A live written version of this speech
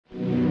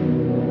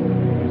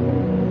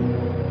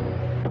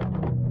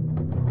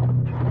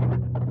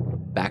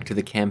to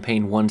the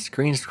Campaign 1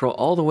 screen, scroll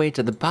all the way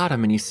to the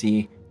bottom and you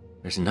see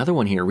there's another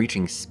one here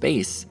reaching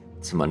space.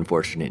 Some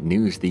unfortunate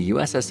news, the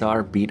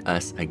USSR beat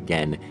us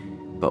again,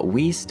 but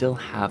we still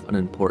have an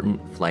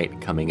important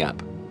flight coming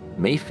up.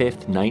 May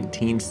 5th,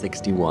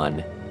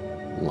 1961,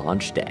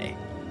 launch day,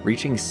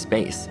 reaching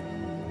space.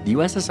 The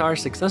USSR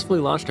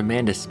successfully launched a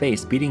man to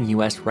space, beating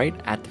US right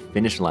at the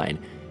finish line.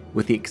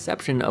 With the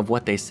exception of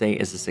what they say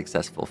is a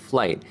successful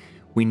flight,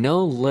 we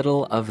know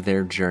little of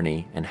their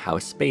journey and how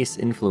space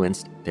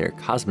influenced their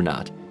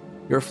cosmonaut.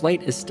 Your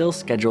flight is still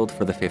scheduled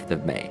for the 5th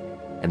of May,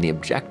 and the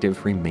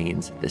objective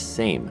remains the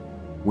same.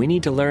 We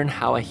need to learn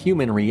how a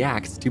human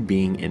reacts to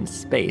being in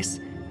space,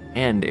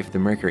 and if the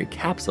Mercury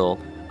capsule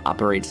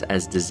operates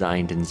as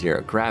designed in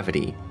zero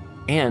gravity,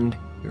 and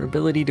your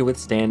ability to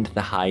withstand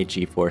the high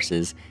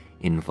G-forces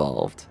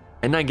involved.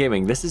 And Night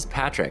Gaming, this is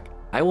Patrick.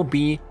 I will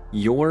be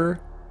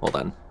your... hold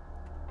on.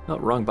 Oh,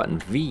 wrong button.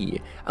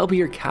 V. I'll be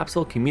your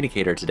capsule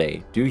communicator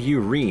today. Do you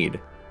read?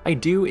 I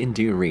do and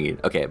do read.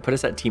 Okay, put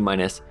us at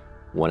T-minus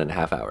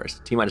 1.5 hours.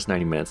 T-minus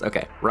 90 minutes.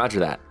 Okay, roger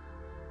that.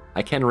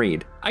 I can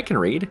read. I can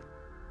read.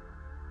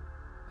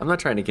 I'm not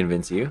trying to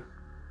convince you.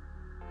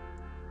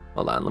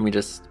 Hold on, let me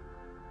just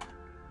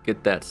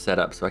get that set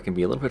up so I can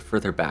be a little bit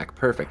further back.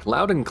 Perfect.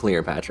 Loud and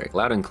clear, Patrick.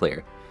 Loud and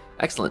clear.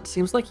 Excellent.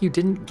 Seems like you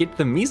didn't get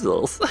the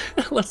measles.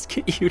 Let's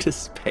get you to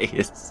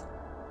space.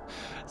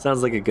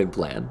 Sounds like a good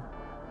plan.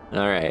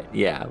 All right,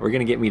 yeah, we're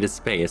gonna get me to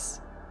space.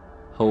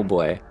 Oh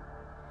boy.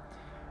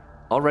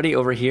 Already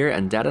over here,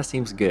 and data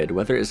seems good.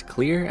 Weather is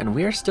clear, and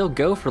we are still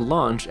go for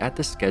launch at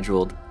the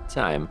scheduled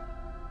time.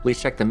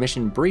 Please check the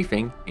mission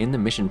briefing in the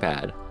mission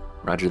pad.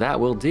 Roger that,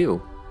 will do.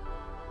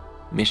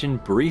 Mission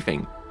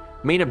briefing.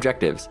 Main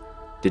objectives.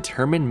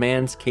 Determine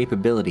man's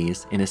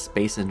capabilities in a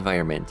space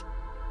environment,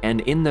 and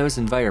in those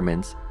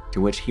environments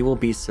to which he will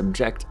be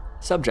subject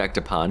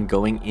upon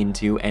going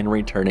into and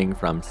returning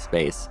from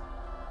space.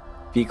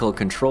 Vehicle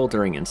control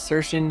during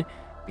insertion,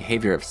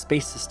 behavior of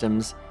space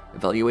systems,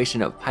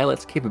 evaluation of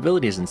pilots'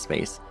 capabilities in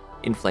space,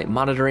 in-flight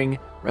monitoring,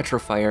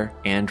 retrofire,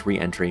 and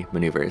re-entry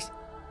maneuvers,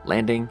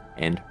 landing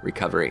and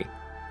recovery.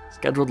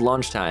 Scheduled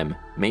launch time,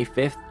 May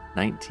 5th,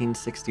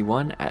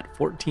 1961 at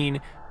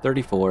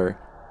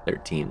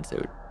 14:34:13,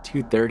 so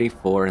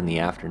 2:34 in the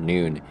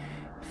afternoon.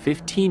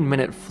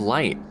 15-minute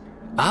flight.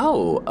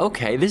 Oh,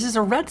 okay, this is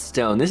a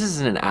Redstone. This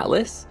isn't an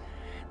Atlas.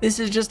 This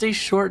is just a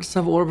short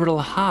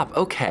suborbital hop.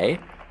 Okay.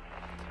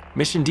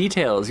 Mission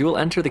details. You will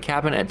enter the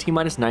cabin at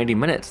T-minus 90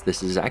 minutes.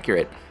 This is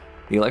accurate.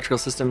 The electrical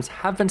systems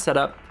have been set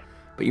up,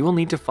 but you will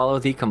need to follow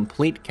the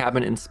complete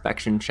cabin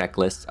inspection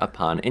checklist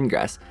upon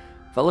ingress,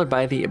 followed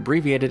by the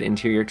abbreviated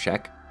interior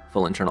check,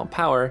 full internal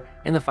power,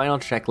 and the final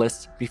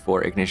checklist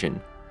before ignition.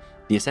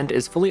 The ascent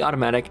is fully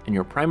automatic, and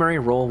your primary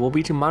role will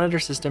be to monitor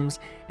systems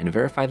and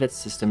verify that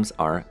systems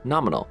are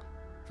nominal.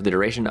 For the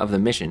duration of the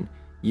mission,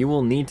 you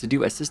will need to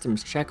do a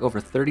systems check over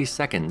 30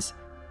 seconds.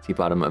 See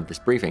bottom of this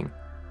briefing.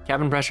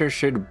 Cabin pressure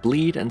should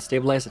bleed and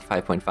stabilize at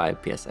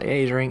 5.5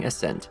 psia during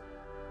ascent.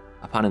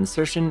 Upon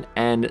insertion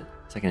and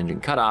second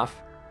engine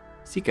cutoff,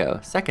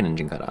 second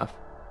engine cutoff.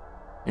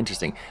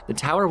 Interesting. The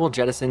tower will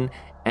jettison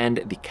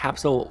and the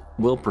capsule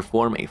will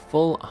perform a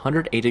full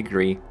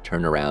 180-degree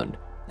turnaround.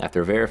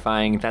 After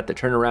verifying that the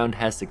turnaround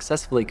has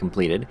successfully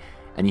completed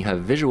and you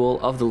have visual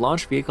of the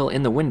launch vehicle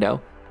in the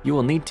window, you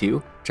will need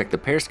to check the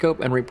periscope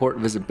and report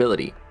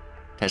visibility,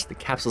 test the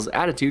capsule's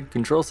attitude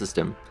control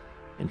system,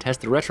 and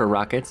test the retro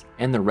rockets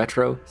and the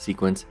retro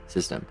sequence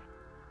system.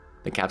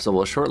 The capsule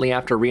will shortly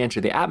after re-enter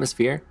the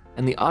atmosphere,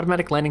 and the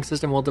automatic landing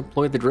system will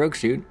deploy the drogue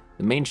chute,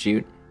 the main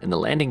chute, and the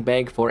landing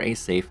bag for a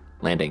safe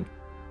landing.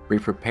 Be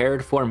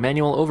prepared for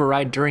manual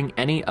override during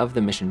any of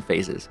the mission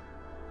phases.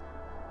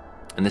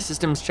 And the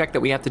systems check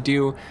that we have to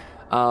do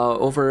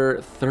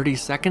over 30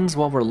 seconds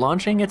while we're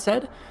launching, it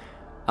said.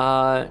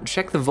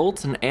 Check the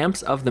volts and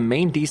amps of the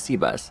main DC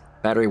bus,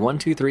 battery 1,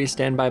 2, 3,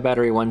 standby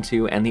battery 1,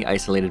 2, and the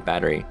isolated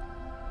battery.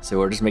 So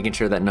we're just making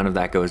sure that none of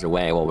that goes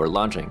away while we're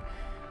launching.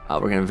 We're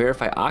going to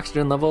verify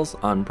oxygen levels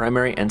on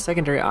primary and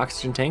secondary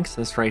oxygen tanks.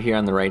 That's right here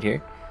on the right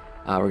here.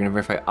 We're going to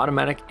verify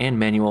automatic and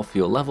manual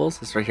fuel levels.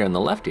 That's right here on the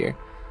left here.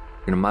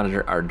 We're going to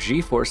monitor our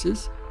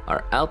G-forces,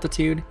 our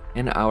altitude,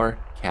 and our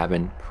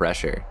cabin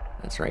pressure.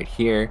 That's right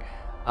here.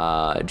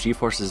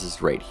 G-forces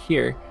is right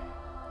here,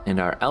 and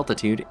our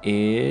altitude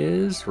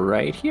is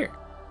right here.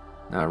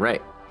 All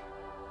right.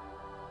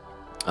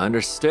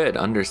 Understood,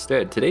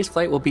 understood. Today's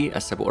flight will be a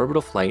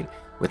suborbital flight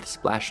with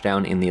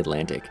splashdown in the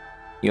Atlantic.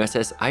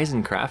 USS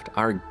Eisencraft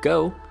are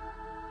go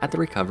at the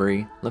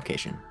recovery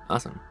location.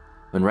 Awesome.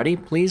 When ready,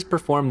 please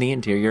perform the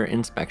interior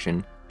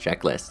inspection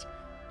checklist.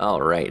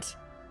 All right.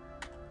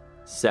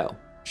 So,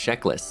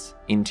 checklists,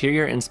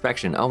 interior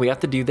inspection. Oh, we have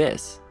to do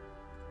this.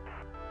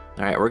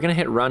 All right, we're gonna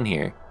hit run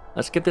here.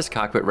 Let's get this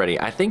cockpit ready.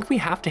 I think we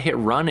have to hit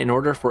run in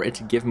order for it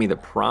to give me the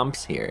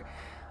prompts here.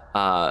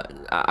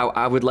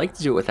 I would like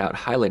to do it without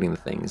highlighting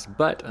the things,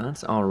 but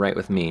that's all right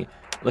with me.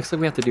 Looks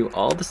like we have to do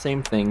all the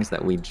same things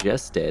that we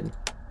just did.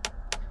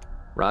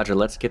 Roger,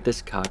 let's get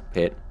this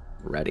cockpit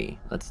ready.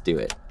 Let's do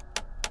it.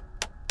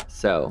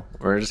 So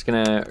we're just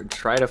gonna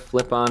try to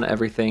flip on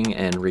everything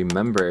and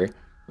remember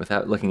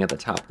without looking at the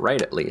top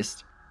right at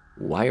least,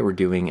 why we're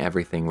doing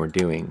everything we're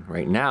doing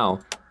right now.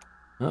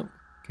 Oh,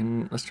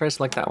 let's try to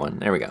select that one.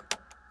 There we go.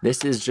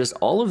 This is just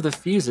all of the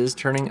fuses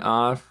turning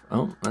off.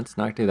 Oh, let's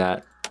not do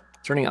that.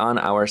 Turning on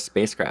our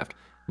spacecraft.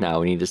 Now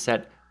we need to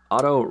set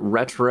auto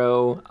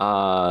retro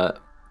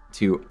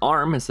to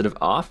arm instead of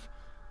off.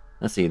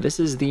 Let's see, this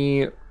is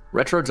the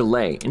retro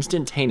delay,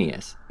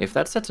 instantaneous. If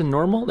that's set to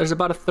normal, there's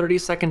about a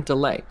 30-second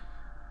delay.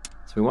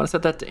 So we want to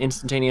set that to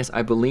instantaneous,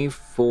 I believe,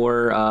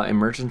 for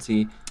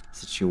emergency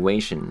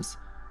situations.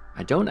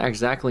 I don't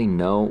exactly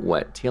know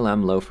what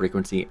TLM low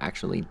frequency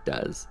actually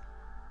does,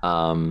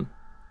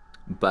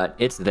 but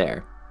it's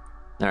there.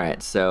 All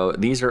right, so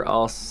these are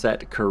all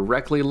set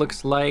correctly,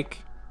 looks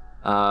like.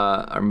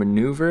 Our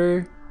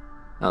maneuver,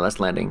 oh, that's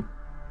landing.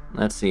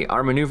 Let's see,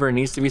 our maneuver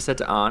needs to be set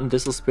to on.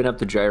 This will spin up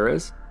the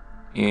gyros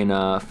in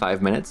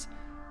 5 minutes.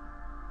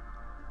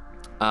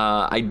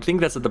 I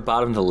think that's at the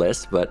bottom of the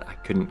list, but I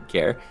couldn't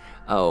care.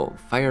 Oh,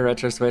 fire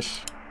retro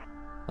switch.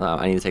 Oh,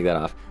 I need to take that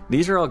off.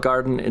 These are all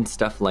garden and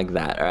stuff like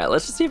that. All right,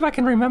 let's just see if I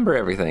can remember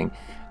everything.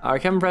 Our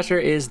cabin pressure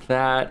is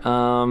that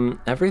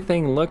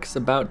everything looks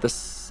about the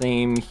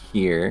same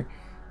here.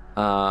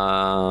 For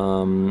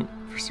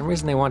some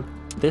reason they want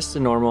this to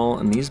normal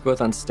and these both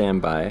on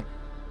standby.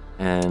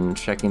 And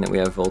checking that we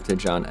have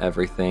voltage on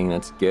everything.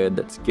 That's good,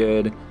 that's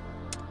good.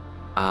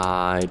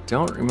 I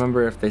don't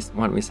remember if they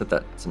want me to set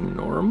that to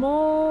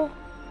normal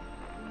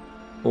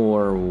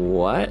or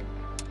what.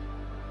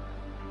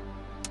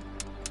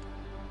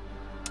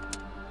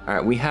 All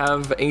right, we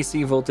have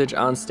AC voltage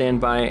on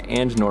standby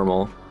and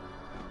normal.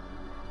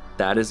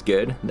 That is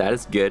good, that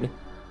is good.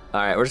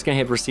 All right, we're just gonna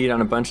hit proceed on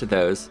a bunch of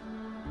those.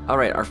 All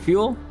right, our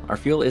fuel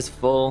is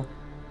full.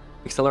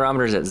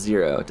 Accelerometer is at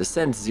 0,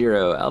 descent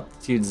 0,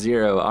 altitude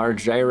 0, our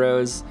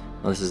gyros,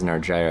 well, this isn't our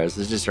gyros,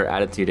 this is just our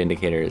attitude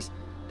indicators.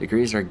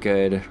 Degrees are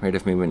good, rate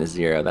of movement is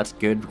 0. That's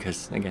good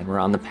because, again, we're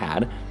on the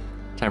pad.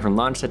 Time from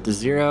launch set to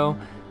 0.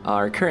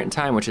 Our current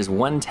time, which is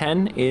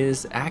 1:10,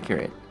 is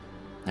accurate.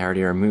 I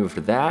already removed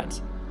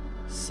that.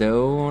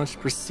 So let's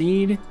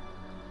proceed.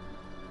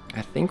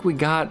 I think we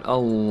got a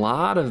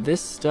lot of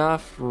this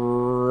stuff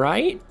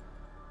right.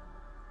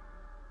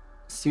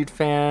 Suit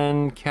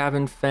fan,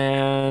 cabin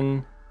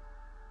fan.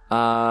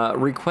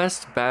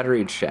 Request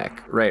battery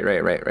check. Right.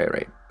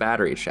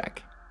 Battery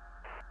check.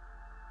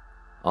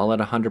 All at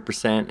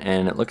 100%,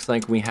 and it looks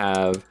like we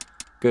have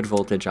good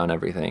voltage on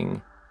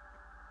everything.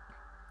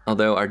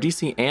 Although our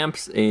DC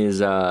amps is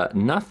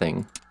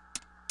nothing.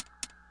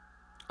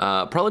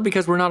 Probably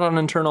because we're not on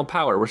internal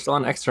power. We're still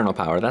on external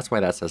power. That's why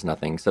that says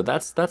nothing. So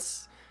that's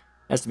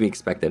to be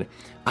expected.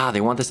 Ah,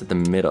 they want this at the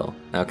middle.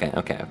 Okay.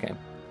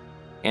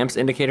 Amps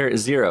indicator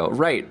is 0.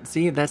 Right.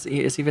 See,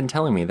 it's even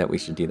telling me that we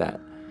should do that.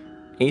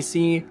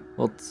 AC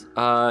volts.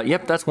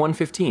 Yep, that's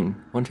 115.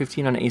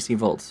 115 on AC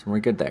volts. We're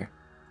good there.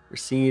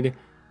 Proceed.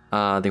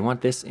 They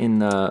want this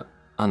on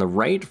the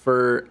right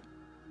for.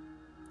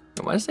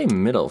 Why did I say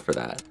middle for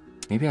that?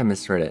 Maybe I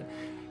misread it.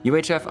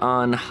 UHF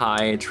on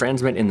high,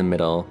 transmit in the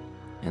middle,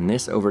 and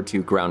this over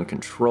to ground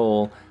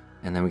control.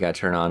 And then we gotta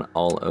turn on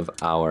all of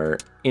our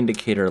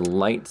indicator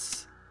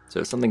lights. So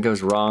if something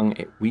goes wrong,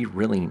 we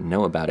really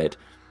know about it.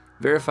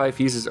 Verify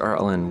fuses are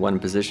all in one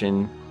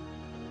position.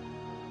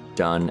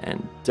 Done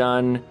and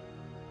done.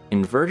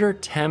 Inverter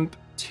temp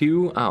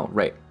 2, oh,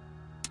 right.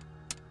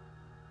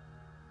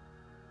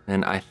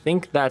 And I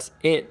think that's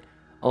it,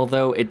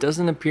 although it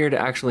doesn't appear to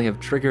actually have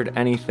triggered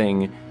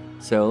anything.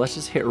 So let's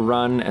just hit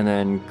run and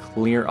then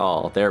clear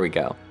all. There we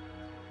go.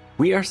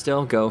 We are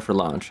still go for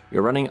launch.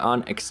 You're running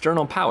on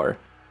external power.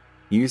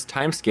 Use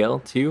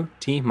timescale to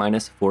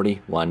T-minus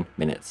 41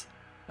 minutes.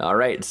 All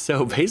right,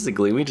 so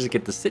basically we just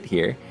get to sit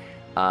here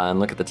and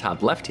look at the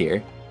top left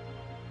here.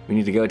 We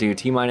need to go to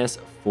T-minus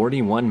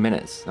 41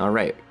 minutes. All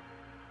right.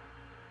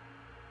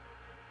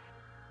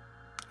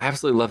 I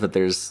absolutely love that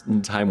there's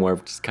time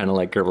warp, just kind of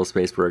like Kerbal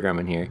Space Program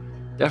in here.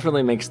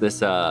 Definitely makes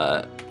this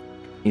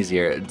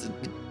easier.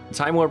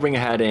 Time warping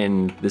ahead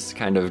in this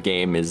kind of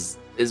game is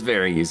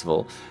very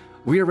useful.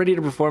 We are ready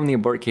to perform the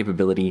abort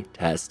capability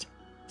test.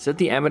 Set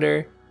the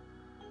emitter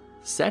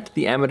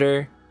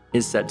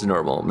is set to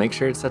normal. Make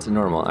sure it's set to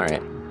normal. All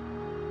right.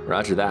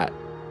 Roger that.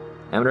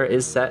 Emitter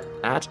is set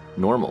at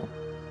normal.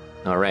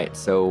 All right,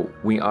 so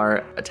we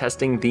are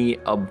testing the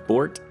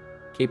abort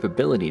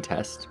capability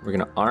test. We're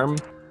gonna arm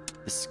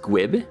the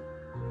squib,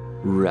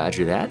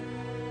 roger that,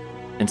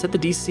 and set the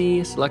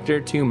DC selector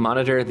to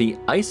monitor the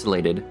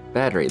isolated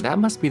battery. That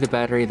must be the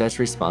battery that's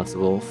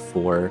responsible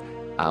for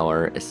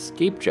our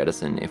escape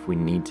jettison if we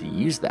need to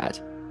use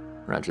that.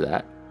 Roger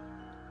that.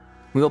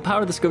 We will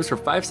power the squibs for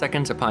 5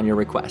 seconds upon your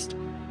request.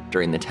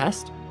 During the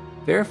test,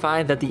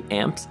 verify that the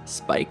amps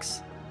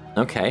spikes.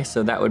 Okay,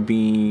 so that would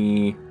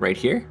be right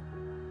here.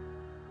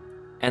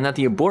 And that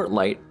the abort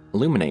light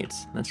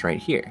illuminates. That's right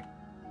here.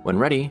 When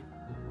ready,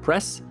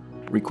 press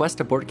request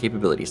abort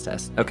capabilities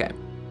test. Okay.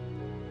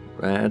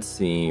 Let's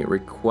see,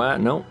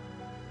 no.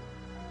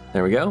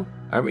 There we go. All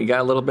right, we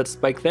got a little bit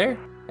spike there,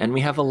 and we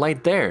have a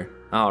light there.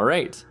 All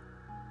right.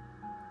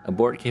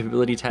 Abort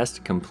capability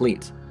test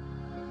complete.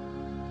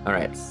 All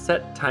right,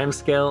 set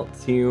timescale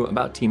to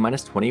about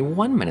T-minus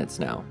 21 minutes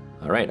now.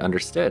 All right,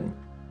 understood.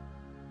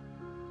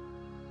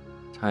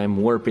 Time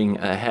warping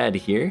ahead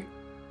here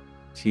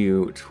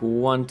to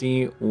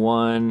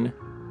 21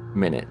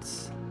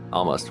 minutes.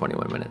 Almost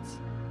 21 minutes.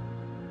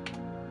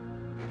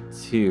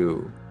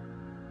 2,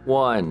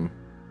 1,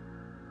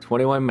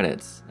 21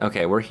 minutes.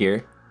 Okay, we're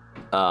here.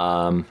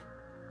 I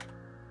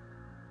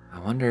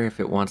wonder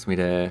if it wants me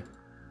to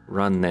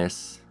run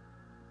this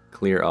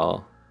clear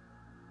all.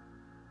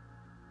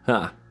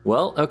 Huh.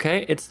 Well,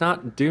 okay, it's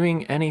not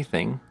doing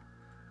anything.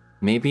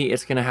 Maybe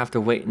it's gonna have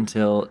to wait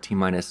until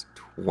T-minus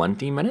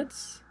 20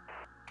 minutes?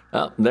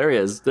 Oh, there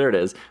it is. There it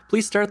is.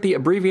 Please start the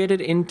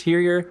abbreviated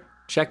interior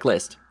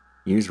checklist.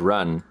 Use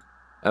run.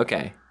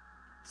 Okay.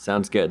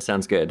 Sounds good.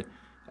 Sounds good.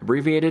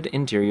 Abbreviated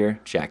interior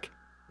check.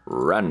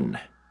 Run.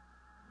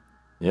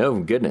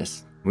 Oh,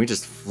 goodness. We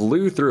just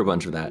flew through a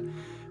bunch of that.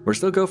 We're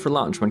still go for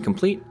launch. When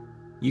complete,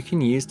 you can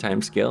use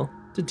timescale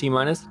to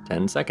T-minus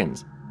 10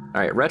 seconds. All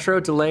right, retro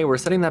delay, we're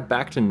setting that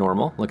back to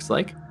normal, looks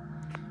like.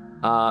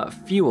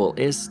 Fuel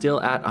is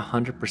still at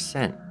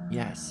 100%,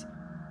 yes.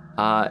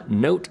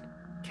 Note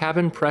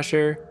cabin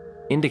pressure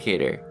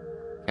indicator.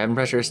 Cabin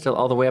pressure is still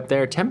all the way up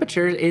there.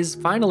 Temperature is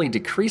finally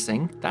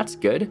decreasing, that's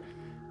good.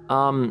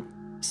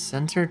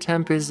 Center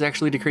temp is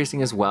actually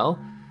decreasing as well.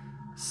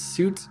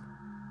 Suit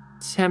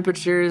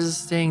temperature is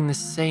staying the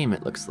same,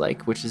 it looks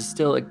like, which is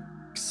still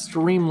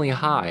extremely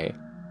high.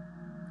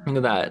 Look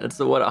at that, it's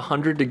what,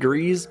 100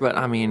 degrees? But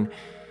I mean,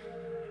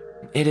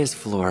 it is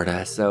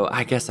Florida, so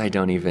I guess I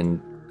don't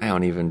even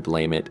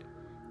blame it.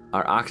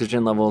 Our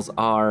oxygen levels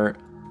are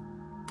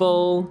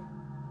full.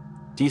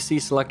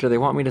 DC selector, they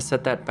want me to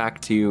set that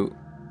back to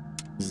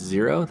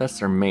 0.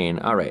 That's our main.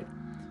 All right.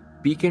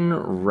 Beacon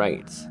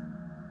right.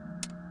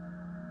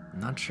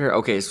 Not sure.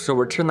 Okay, so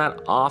we're turning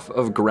that off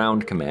of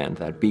ground command,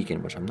 that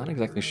beacon, which I'm not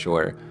exactly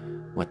sure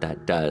what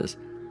that does.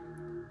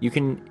 You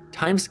can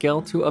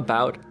timescale to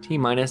about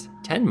T-minus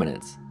 10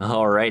 minutes.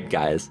 All right,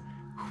 guys.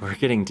 We're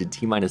getting to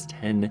T-minus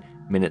 10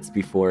 minutes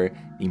before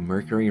the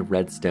Mercury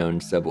Redstone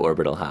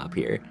suborbital hop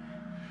here.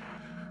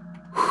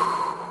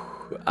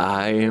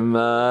 I'm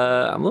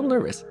a little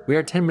nervous. We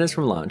are 10 minutes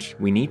from launch.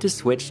 We need to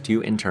switch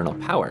to internal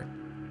power.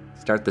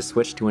 Start the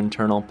switch to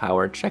internal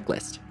power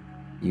checklist.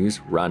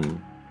 Use run.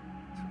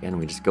 So again,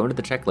 we just go into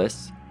the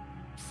checklist.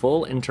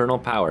 Full internal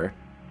power.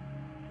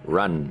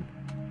 Run.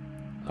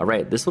 All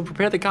right, this will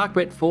prepare the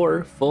cockpit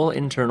for full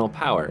internal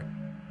power,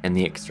 and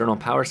the external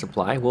power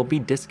supply will be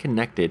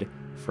disconnected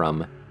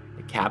from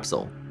the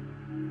capsule.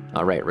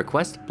 All right,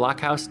 request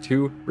Blockhouse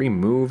to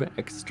remove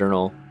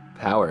external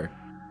power.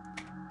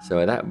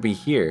 So that would be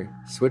here.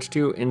 Switch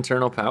to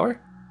internal power.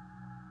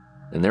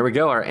 And there we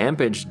go, our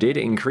ampage did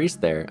increase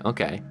there,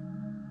 okay.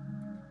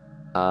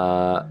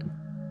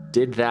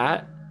 Did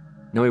that.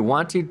 Now we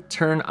want to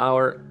turn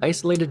our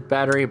isolated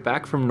battery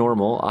back from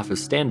normal off of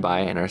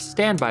standby and our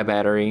standby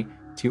battery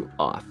to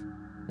off.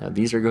 Now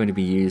these are going to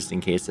be used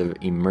in case of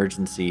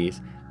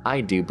emergencies,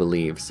 I do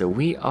believe. So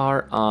we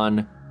are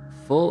on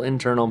full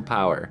internal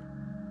power.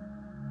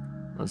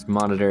 Let's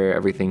monitor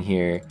everything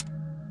here.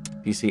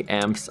 DC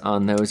amps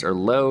on those are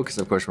low because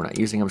of course we're not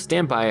using them.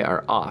 Standby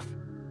are off.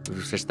 If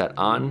we switch that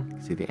on, you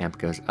can see the amp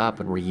goes up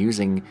and we're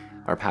using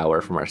our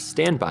power from our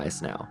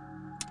standbys now.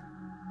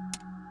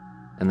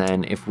 And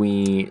then if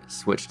we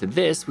switch to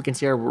this, we can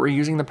see we're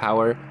using the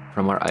power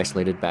from our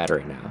isolated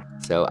battery now.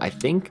 So I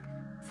think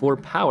for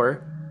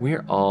power,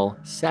 we're all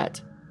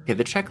set. Okay,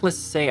 the checklists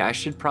say I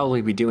should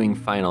probably be doing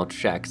final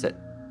checks at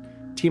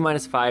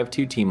T-minus 5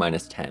 to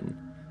T-minus 10.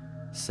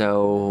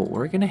 So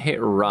we're gonna hit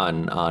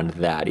run on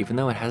that, even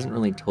though it hasn't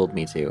really told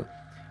me to.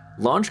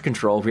 Launch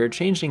control, we are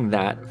changing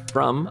that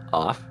from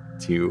off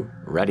to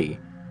ready.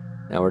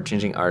 Now we're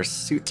changing our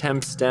suit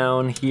temps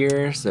down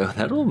here, so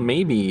that'll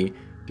maybe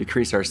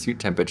decrease our suit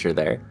temperature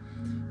there.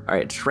 All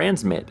right,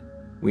 transmit,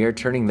 we are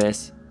turning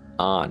this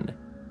on.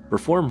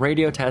 Perform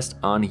radio test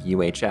on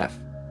UHF.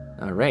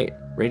 All right,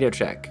 radio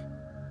check.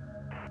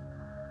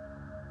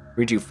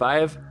 Read you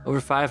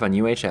 5/5 on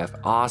UHF.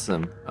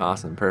 Awesome,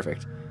 awesome,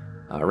 perfect.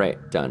 All right,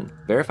 done.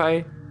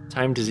 Verify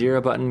time to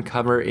 0 button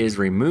cover is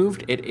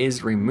removed. It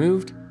is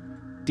removed.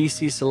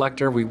 DC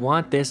selector, we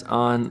want this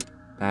on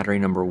battery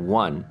number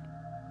 1.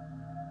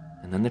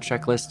 And then the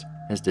checklist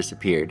has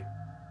disappeared.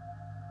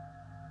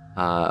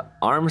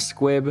 Arm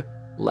squib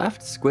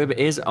left. Squib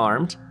is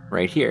armed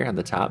right here at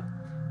the top.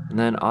 And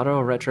then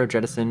auto retro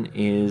jettison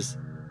is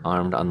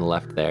armed on the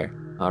left there.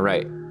 All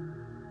right.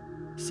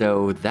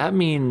 So that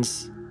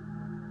means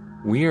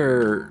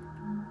we're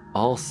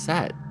all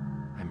set.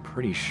 I'm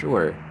pretty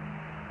sure.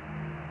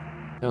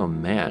 Oh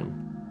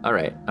man. All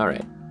right, all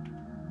right.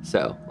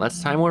 So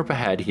let's time warp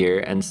ahead here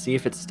and see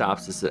if it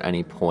stops us at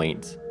any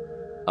point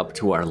up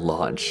to our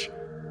launch.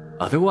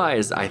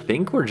 Otherwise, I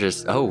think we're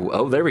just,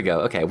 oh, there we go.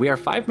 Okay, we are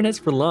 5 minutes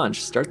for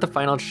launch. Start the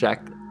final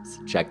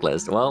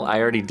checklist. Well, I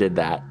already did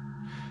that.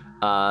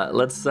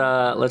 Let's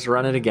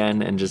run it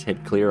again and just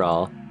hit clear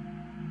all.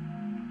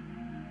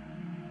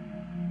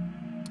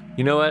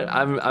 You know what?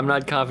 I'm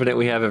not confident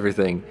we have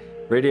everything.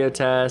 Radio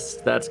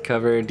test, that's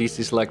covered.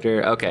 DC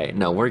selector. Okay,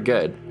 no, we're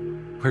good.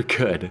 We're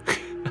good.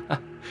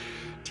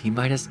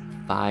 T-minus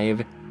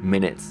 5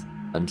 minutes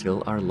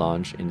until our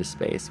launch into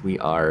space. We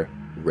are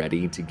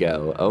ready to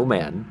go. Oh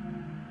man.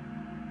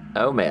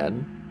 Oh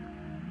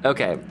man.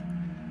 Okay.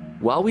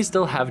 While we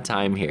still have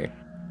time here,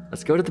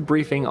 let's go to the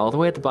briefing all the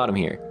way at the bottom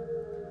here.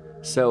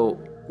 So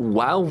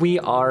while we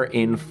are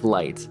in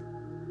flight,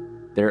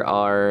 there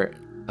are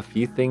a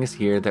few things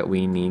here that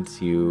we need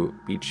to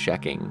be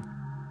checking.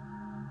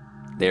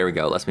 There we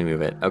go. Let's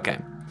move it. Okay.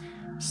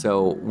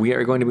 So we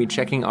are going to be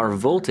checking our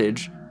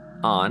voltage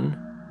on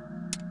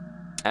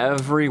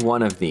every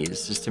one of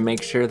these just to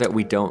make sure that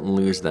we don't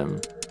lose them.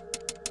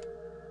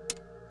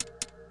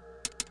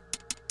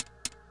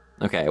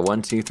 Okay,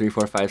 1, 2, 3,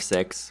 4, 5,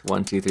 6.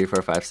 1, 2, 3,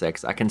 4, 5,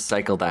 6. I can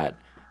cycle that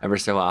ever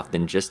so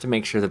often just to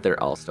make sure that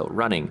they're all still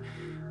running.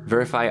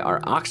 Verify our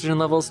oxygen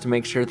levels to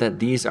make sure that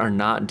these are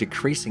not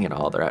decreasing at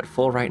all. They're at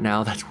full right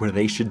now. That's where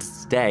they should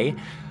stay.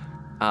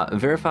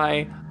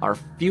 Verify our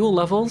fuel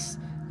levels.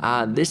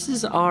 This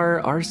is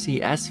our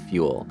RCS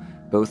fuel,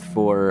 both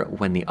for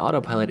when the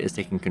autopilot is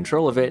taking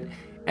control of it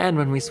and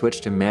when we switch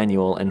to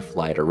manual and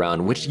fly it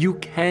around, which you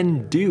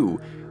can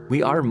do.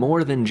 We are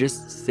more than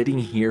just sitting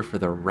here for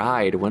the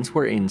ride. Once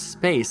we're in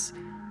space,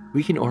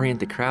 we can orient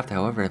the craft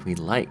however we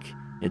like.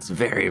 It's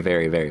very,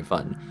 very, very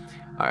fun.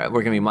 All right,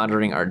 we're gonna be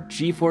monitoring our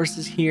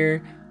G-forces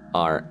here,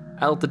 our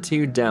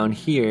altitude down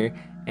here,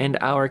 and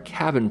our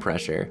cabin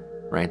pressure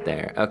right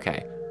there.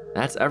 Okay,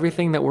 that's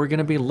everything that we're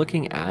gonna be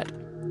looking at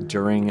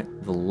during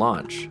the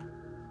launch.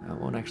 It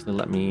won't actually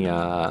let me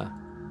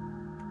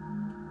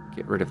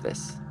get rid of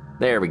this.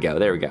 There we go,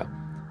 there we go.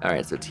 All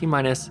right, so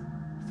T-minus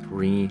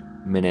 3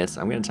 minutes.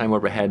 I'm gonna time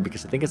warp ahead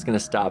because I think it's gonna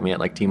stop me at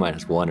like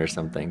T-minus 1 or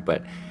something,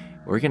 but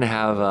we're gonna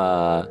have,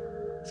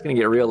 it's gonna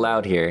get real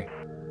loud here.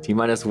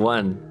 T-minus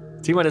 1,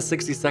 T-minus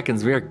 60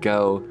 seconds, we are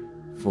go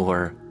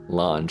for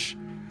launch.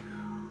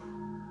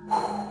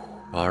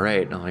 All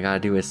right, all I gotta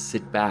do is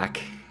sit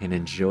back and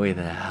enjoy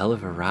the hell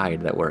of a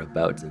ride that we're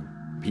about to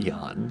be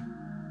on.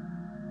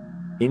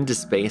 Into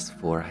space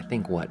for, I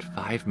think, what,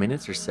 5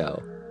 minutes or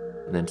so,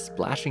 and then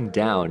splashing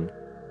down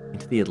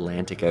into the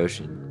Atlantic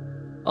Ocean.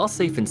 All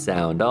safe and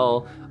sound,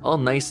 all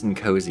nice and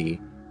cozy.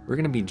 We're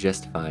gonna be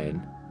just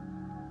fine.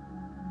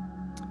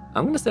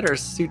 I'm gonna set our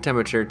suit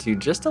temperature to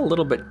just a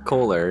little bit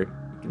cooler.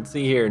 You can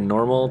see here,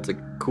 normal to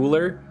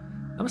cooler.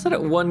 I'm gonna set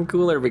it 1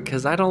 cooler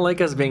because I don't like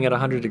us being at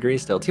 100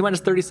 degrees still. T-minus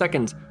 30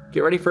 seconds.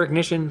 Get ready for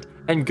ignition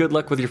and good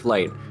luck with your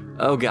flight.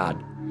 Oh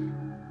God.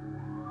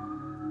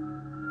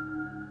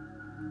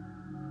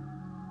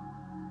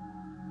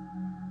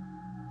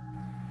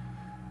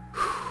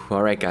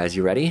 All right, guys,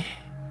 you ready?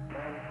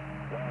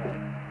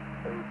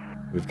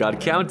 We've got a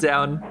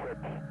countdown.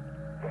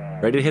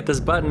 Ready to hit this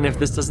button if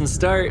this doesn't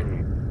start.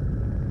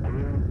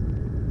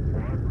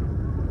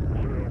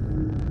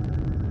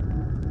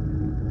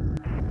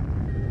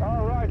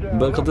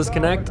 Umbilical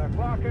disconnect. The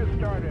clock has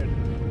started.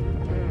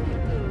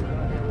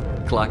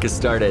 Clock has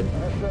started.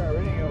 Yes, sir.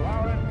 Reading you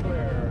loud and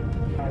clear.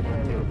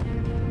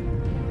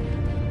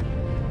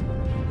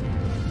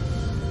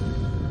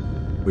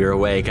 We're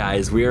away,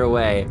 guys. We're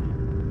away.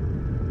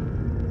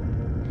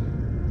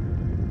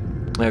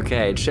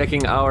 Okay,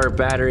 checking our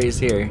batteries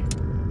here.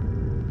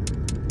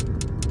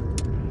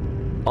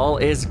 All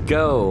is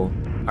go.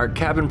 Our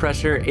cabin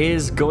pressure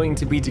is going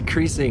to be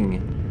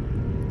decreasing.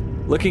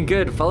 Looking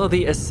good. Follow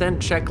the ascent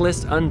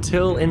checklist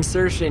until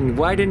insertion.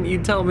 Why didn't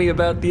you tell me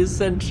about the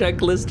ascent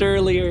checklist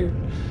earlier?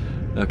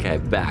 Okay,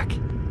 back.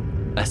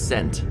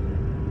 Ascent.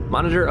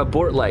 Monitor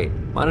abort light.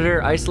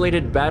 Monitor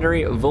isolated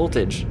battery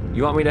voltage.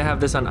 You want me to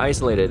have this on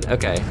isolated?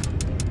 Okay.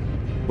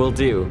 Will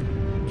do.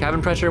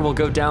 Cabin pressure will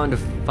go down to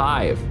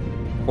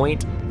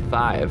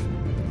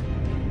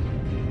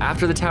 5.5.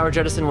 After the tower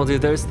jettison, we'll do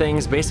those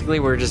things. Basically,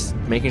 we're just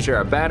making sure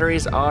our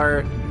batteries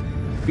are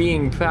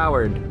being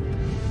powered.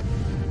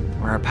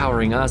 Or are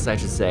powering us, I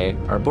should say.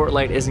 Our abort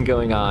light isn't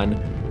going on.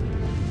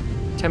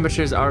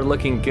 Temperatures are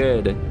looking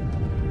good.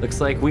 Looks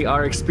like we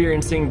are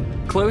experiencing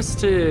close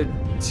to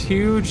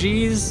 2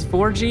 Gs,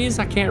 4 Gs?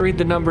 I can't read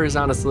the numbers,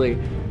 honestly.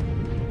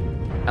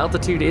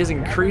 Altitude is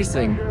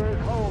increasing.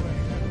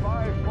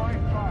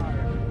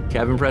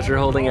 Cabin pressure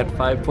holding at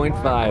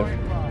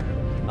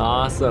 5.5.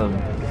 Awesome.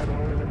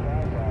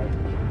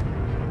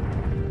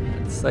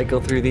 Let's cycle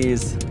through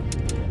these.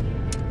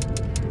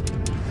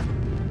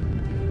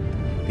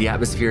 The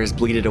atmosphere is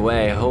bleeded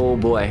away. Oh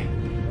boy.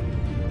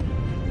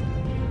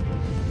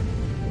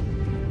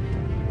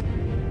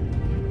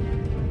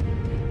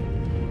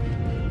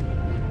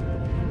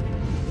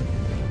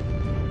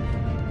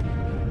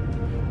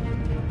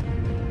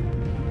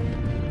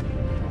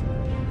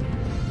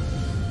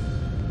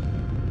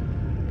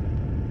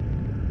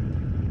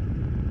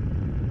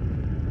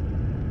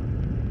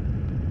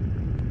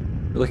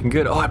 We're looking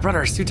good. Oh, I brought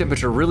our suit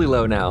temperature really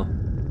low now.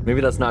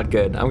 Maybe that's not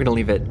good. I'm gonna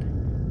leave it.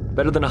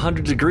 Better than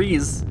 100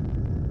 degrees.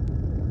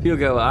 Fuel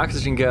go,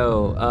 oxygen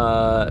go.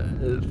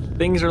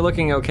 Things are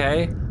looking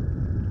okay.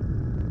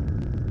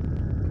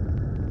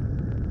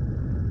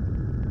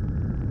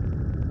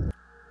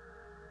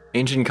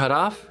 Engine cut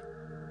off.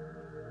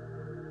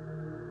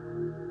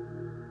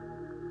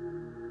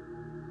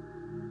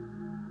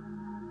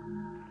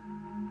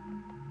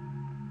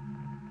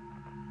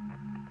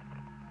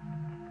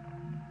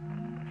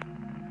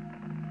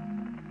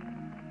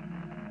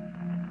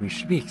 We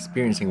should be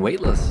experiencing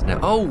weightless now.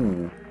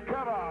 Oh!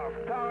 Cut off.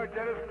 Tower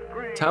jettison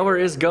green. Tower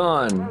is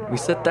gone. We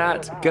set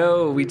that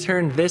go. We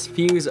turned this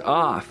fuse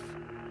off.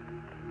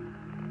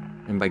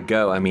 And by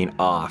go, I mean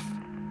off.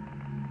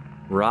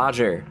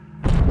 Roger.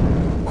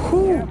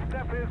 Whew.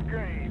 Step is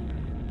green.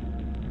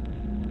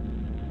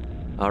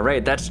 All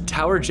right, that's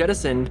tower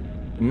jettisoned,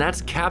 and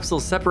that's capsule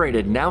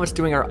separated. Now it's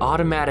doing our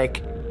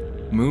automatic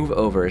move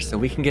over so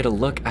we can get a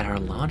look at our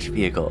launch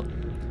vehicle.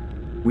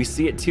 We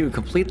see it too.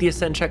 Complete the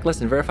ascent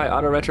checklist and verify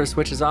auto retro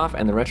switch is off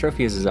and the retro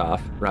fuse is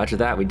off. Roger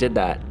that, we did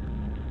that.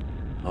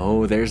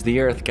 Oh, there's the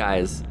Earth,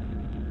 guys.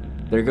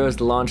 There goes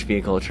the launch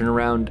vehicle.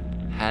 Turnaround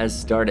has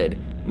started.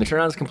 When the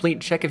turnaround is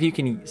complete, check if you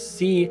can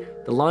see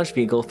the launch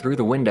vehicle through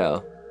the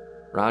window.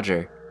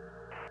 Roger.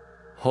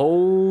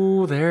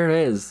 Oh, there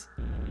it is.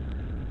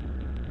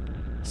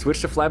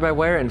 Switch to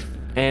fly-by-wire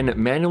and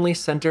manually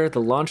center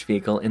the launch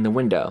vehicle in the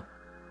window.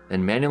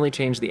 Then manually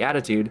change the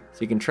attitude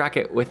so you can track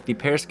it with the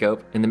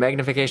periscope in the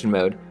magnification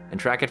mode and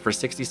track it for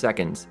 60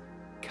 seconds.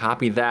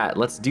 Copy that.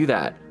 Let's do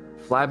that.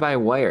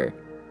 Fly-by-wire.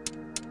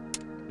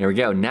 There we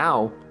go.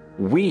 Now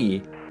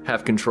we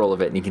have control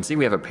of it, and you can see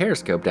we have a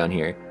periscope down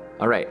here.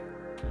 All right.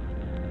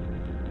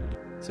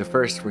 So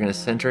first, we're gonna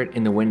center it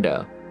in the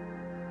window.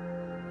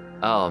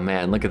 Oh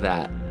man, look at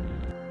that.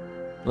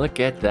 Look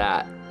at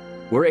that.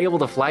 We're able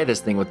to fly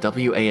this thing with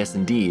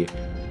WASD,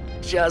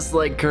 just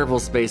like Kerbal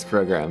Space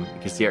Program. You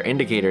can see our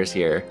indicators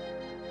here.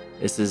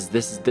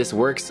 This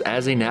works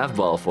as a nav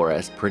ball for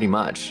us, pretty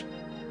much.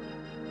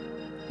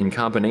 In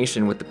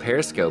combination with the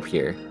periscope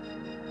here,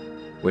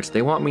 which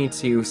they want me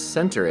to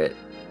center it.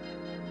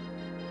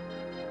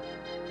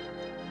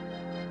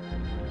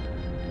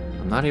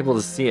 I'm not able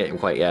to see it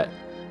quite yet.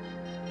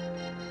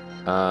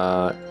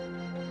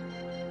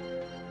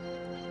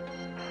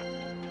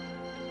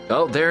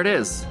 Oh, there it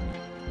is.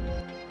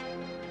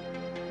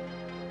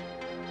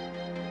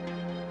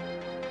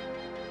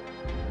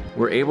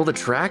 We're able to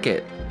track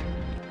it.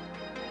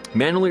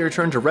 Manually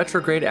return to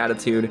retrograde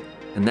attitude,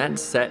 and then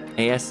set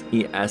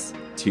ASES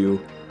to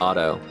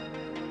auto.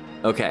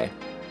 Okay.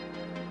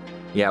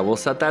 Yeah, we'll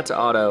set that to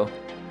auto.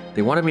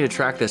 They wanted me to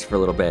track this for a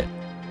little bit,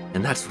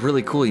 and that's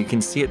really cool. You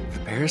can see it with the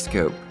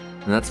periscope,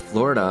 and that's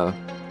Florida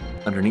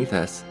underneath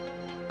us.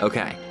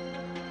 Okay.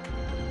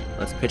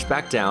 Let's pitch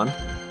back down.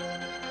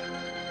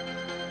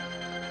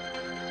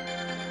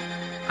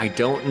 I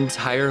don't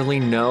entirely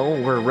know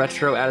where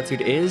retro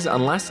attitude is,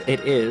 unless it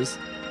is.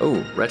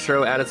 Oh,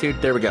 retro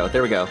attitude, there we go,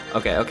 there we go.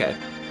 Okay, okay.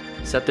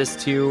 Set this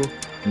to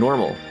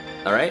normal,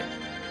 all right?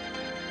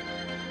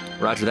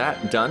 Roger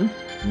that, done.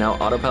 Now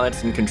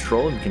autopilot's in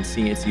control. You can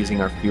see it's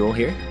using our fuel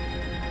here.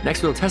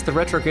 Next, we'll test the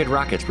retrograde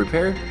rockets.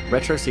 Prepare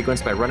retro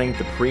sequence by running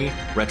the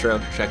pre-retro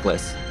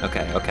checklist.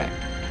 Okay, okay.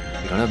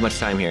 We don't have much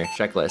time here,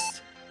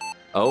 checklist.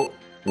 Oh,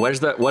 what's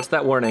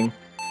that warning?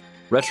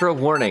 Retro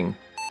warning.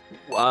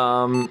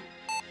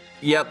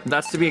 Yep,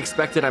 that's to be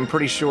expected, I'm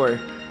pretty sure.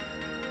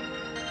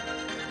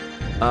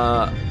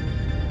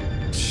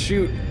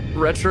 Shoot,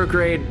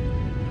 retrograde.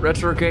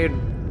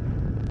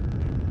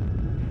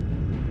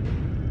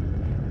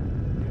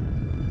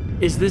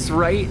 Is this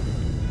right?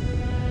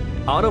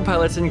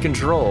 Autopilot's in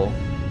control.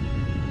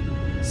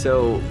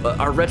 So,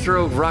 our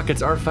retro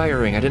rockets are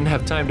firing. I didn't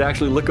have time to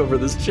actually look over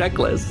this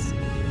checklist.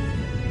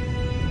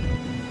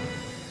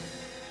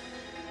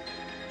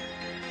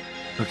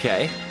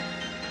 Okay.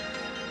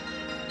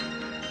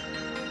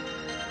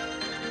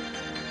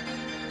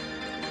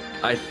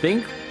 I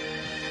think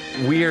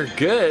we're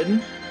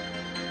good.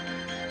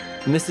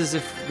 And this is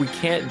if we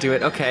can't do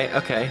it. Okay,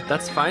 okay,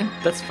 that's fine.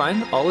 That's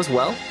fine. All is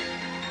well.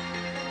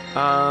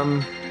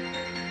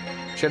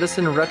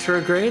 Jettison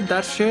retrograde,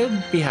 that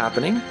should be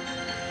happening.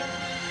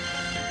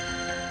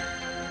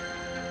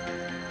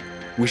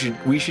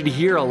 We should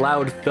hear a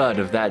loud thud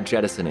of that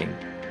jettisoning.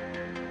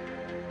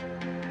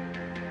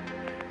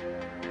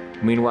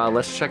 Meanwhile,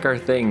 let's check our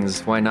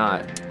things. Why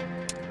not?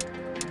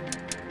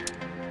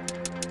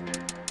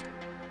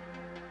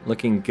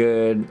 Looking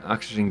good,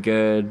 oxygen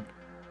good.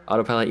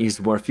 Autopilot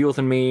used more fuel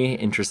than me,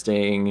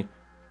 interesting.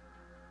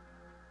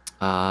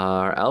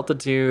 Our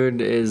altitude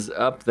is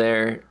up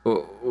there.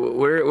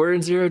 We're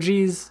in 0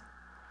 Gs.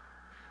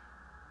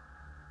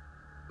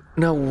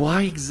 Now,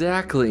 why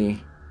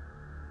exactly?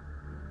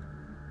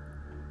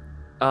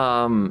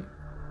 Hold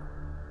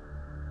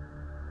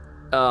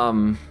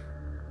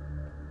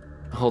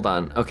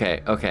on,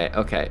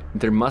 okay.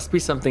 There must be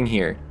something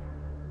here.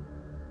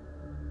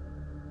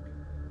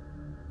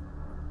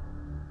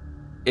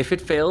 If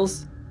it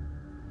fails,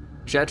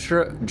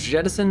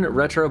 jettison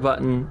retro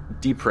button,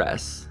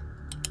 depress.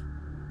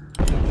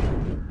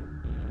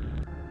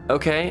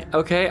 Okay,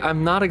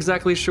 I'm not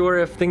exactly sure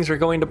if things are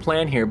going to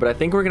plan here, but I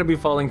think we're gonna be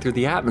falling through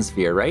the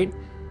atmosphere, right?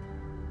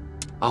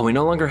 Oh, we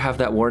no longer have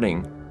that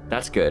warning.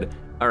 That's good.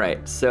 All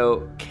right,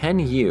 so can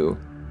you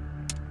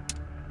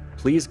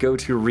please go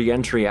to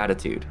reentry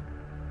attitude?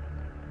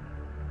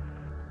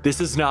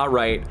 This is not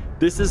right.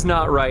 This is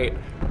not right.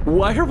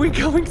 Why are we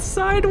going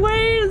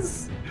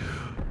sideways?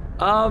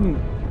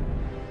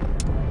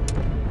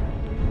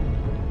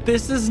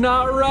 This is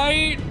not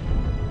right.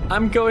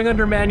 I'm going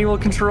under manual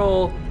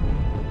control.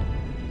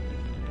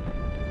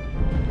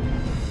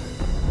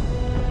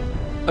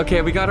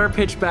 Okay, we got our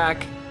pitch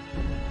back.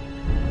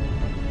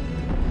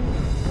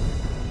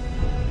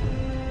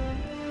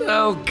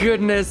 Oh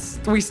goodness,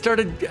 we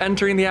started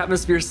entering the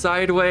atmosphere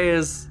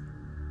sideways.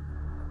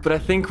 But I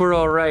think we're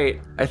all right.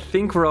 I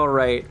think we're all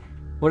right.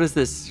 What is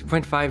this?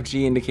 0.5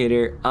 G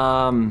indicator.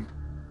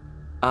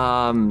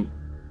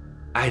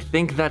 I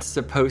think that's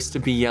supposed to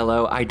be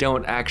yellow. I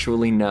don't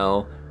actually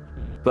know.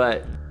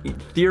 But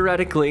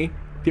theoretically,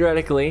 we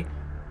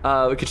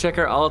could check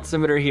our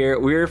altimeter here.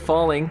 We're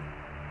falling.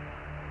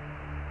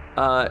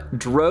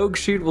 Drogue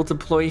chute will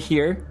deploy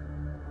here.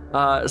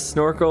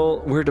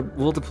 Snorkel,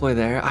 we'll deploy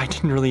there. I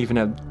didn't really even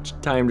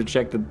have time to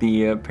check that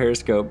the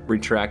periscope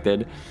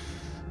retracted.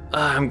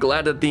 I'm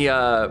glad that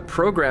the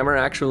programmer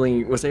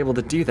actually was able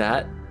to do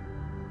that.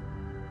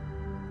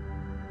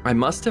 I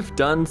must have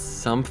done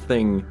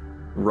something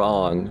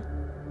wrong.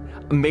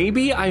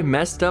 Maybe I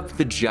messed up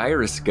the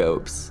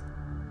gyroscopes.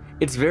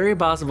 It's very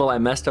possible I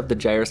messed up the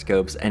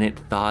gyroscopes and it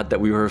thought that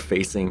we were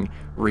facing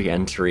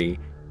reentry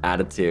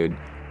attitude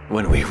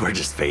when we were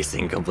just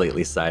facing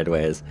completely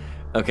sideways.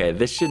 Okay,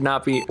 this should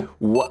not be...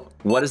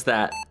 What is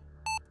that?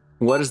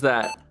 What is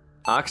that?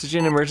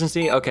 Oxygen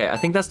emergency? Okay, I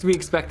think that's to be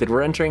expected.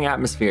 We're entering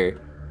atmosphere.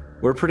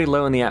 We're pretty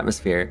low in the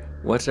atmosphere.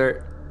 What's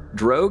our...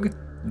 Drogue?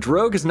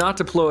 Drogue is not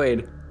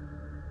deployed.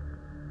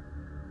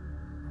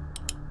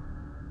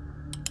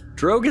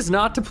 Drogue is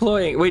not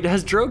deploying. Wait,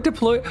 has Drogue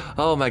deployed?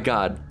 Oh my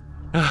god.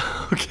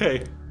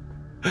 Okay.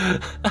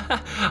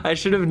 I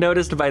should have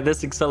noticed by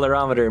this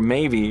accelerometer,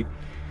 maybe.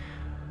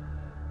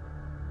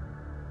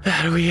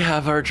 And we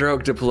have our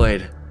Drogue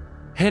deployed.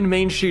 And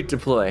main chute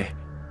deploy.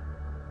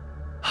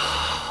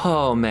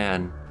 Oh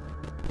man.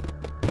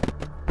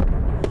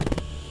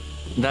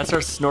 That's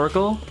our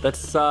snorkel.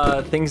 That's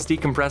things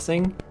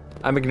decompressing.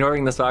 I'm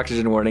ignoring this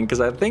oxygen warning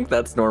because I think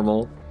that's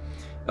normal.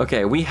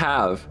 Okay, we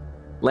have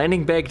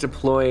landing bag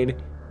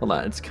deployed. Hold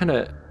on, it's kind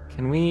of,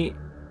 can we,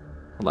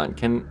 hold on,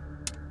 can,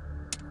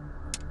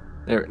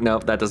 there,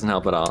 nope, that doesn't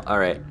help at all. All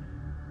right.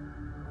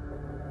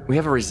 We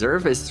have a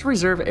reserve, is this a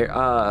reserve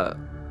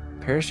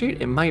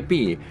parachute? It might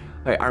be. All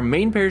right, our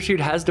main parachute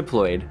has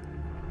deployed.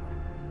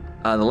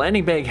 The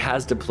landing bag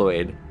has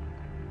deployed.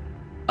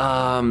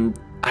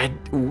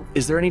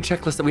 Is there any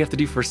checklist that we have to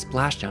do for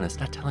splashdown? It's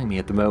not telling me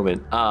at the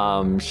moment.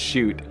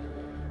 Shoot,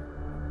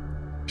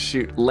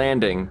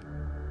 landing.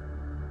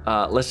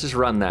 Let's just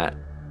run that.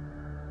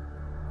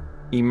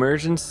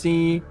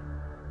 Emergency,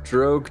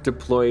 drogue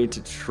deployed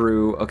to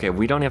true. Okay,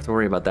 we don't have to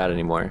worry about that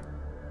anymore.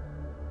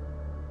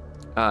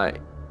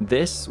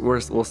 This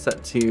we'll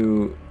set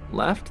to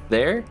left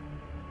there.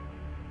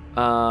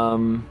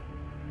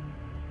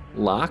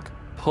 Lock,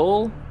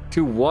 pull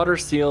to water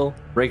seal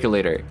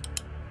regulator.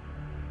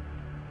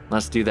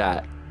 Let's do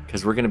that,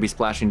 because we're gonna be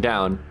splashing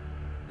down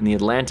in the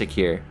Atlantic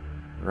here,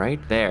 right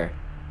there.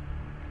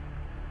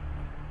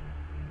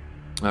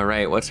 All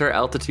right, what's our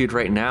altitude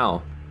right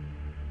now?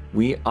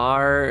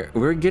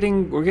 We're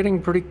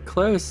getting pretty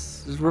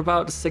close. We're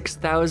about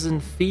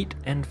 6,000 feet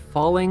and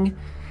falling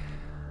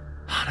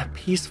on a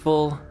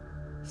peaceful,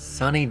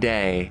 sunny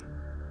day.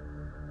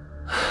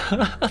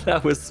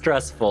 That was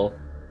stressful.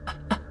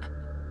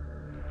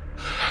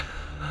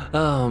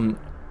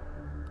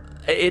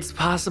 It's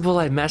possible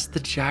I messed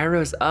the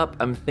gyros up.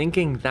 I'm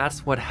thinking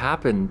that's what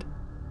happened.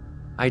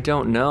 I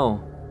don't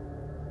know.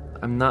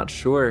 I'm not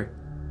sure.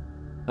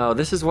 Oh,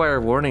 this is why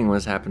our warning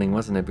was happening,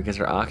 wasn't it? Because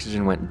our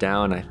oxygen went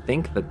down. I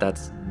think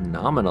that's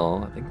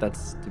nominal. I think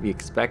that's to be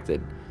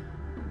expected.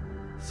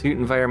 Suit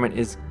environment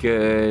is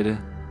good.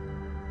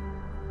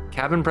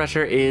 Cabin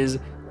pressure is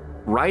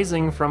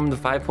rising from the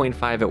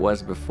 5.5 it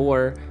was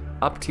before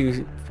up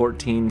to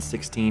 14,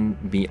 16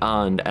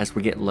 beyond as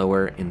we get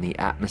lower in the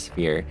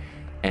atmosphere.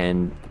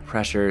 And the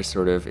pressure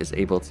sort of is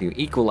able to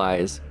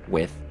equalize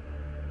with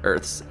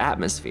Earth's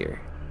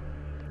atmosphere.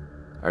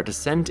 Our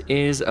descent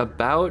is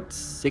about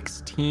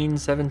 16,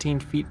 17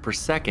 feet per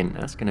second.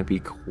 That's gonna be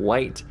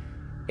quite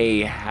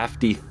a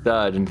hefty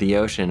thud into the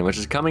ocean, which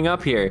is coming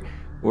up here.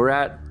 We're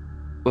at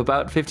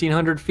about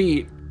 1,500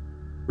 feet.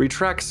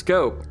 Retract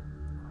scope.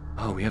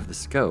 Oh, we have the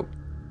scope.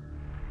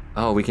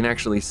 Oh, we can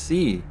actually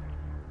see.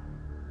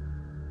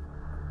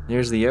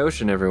 There's the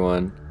ocean,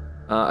 everyone.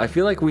 I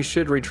feel like we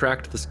should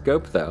retract the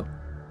scope though.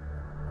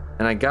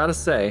 And I gotta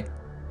say,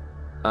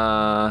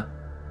 I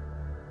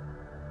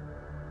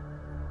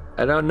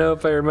don't know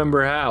if I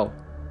remember how.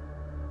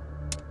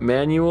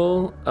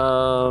 Manual,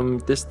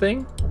 this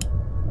thing?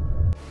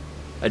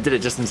 I did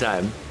it just in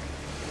time.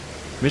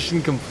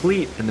 Mission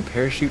complete, and the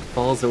parachute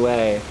falls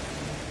away.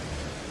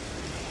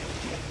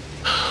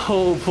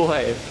 Oh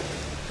boy.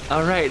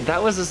 All right,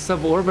 that was a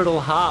suborbital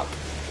hop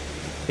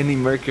in the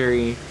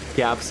Mercury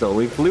capsule.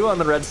 We flew on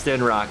the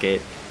Redstone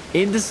rocket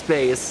into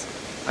space.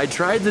 I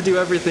tried to do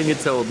everything it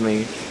told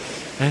me,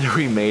 and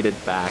we made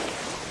it back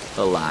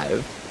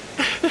alive.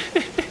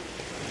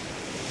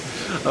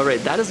 All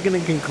right, that is going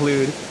to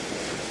conclude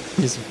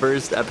this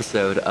first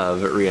episode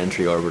of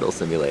Reentry Orbital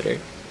Simulator.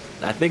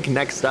 I think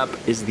next up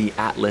is the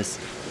Atlas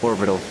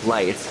Orbital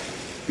Flight,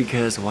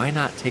 because why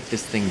not take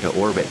this thing to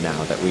orbit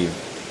now that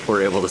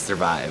we're able to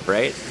survive,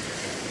 right?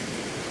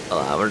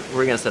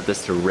 We're gonna set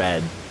this to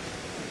red,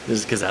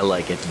 just because I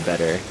like it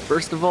better.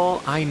 First of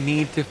all, I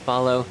need to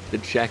follow the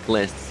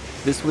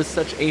checklists. This was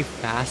such a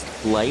fast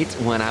flight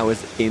when I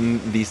was in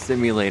the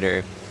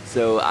simulator,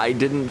 so I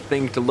didn't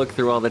think to look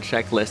through all the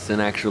checklists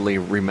and actually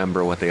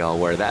remember what they all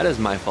were. That is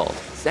my fault.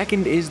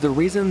 Second is the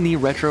reason the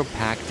retro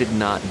pack did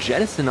not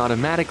jettison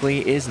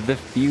automatically is the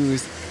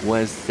fuse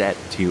was set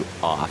to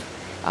off.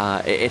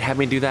 It had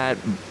me do that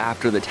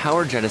after the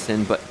tower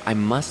jettison, but I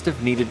must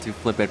have needed to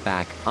flip it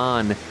back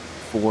on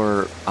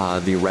for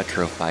the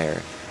retro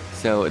fire.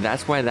 So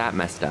that's why that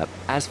messed up.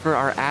 As for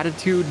our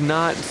attitude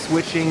not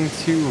switching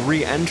to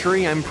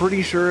re-entry, I'm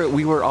pretty sure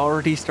we were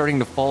already starting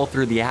to fall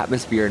through the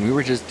atmosphere and we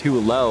were just too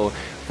low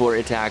for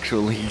it to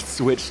actually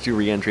switch to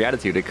re-entry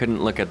attitude. It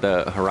couldn't look at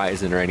the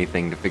horizon or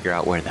anything to figure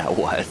out where that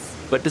was.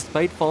 But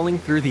despite falling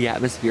through the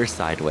atmosphere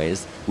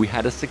sideways, we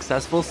had a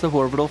successful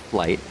suborbital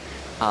flight,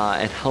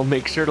 and I'll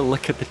make sure to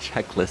look at the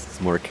checklists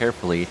more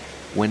carefully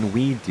when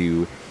we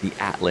do the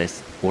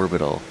Atlas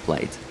orbital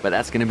flight. But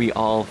that's gonna be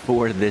all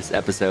for this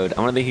episode. I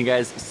wanna thank you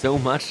guys so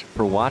much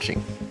for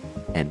watching,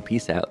 and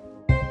peace out.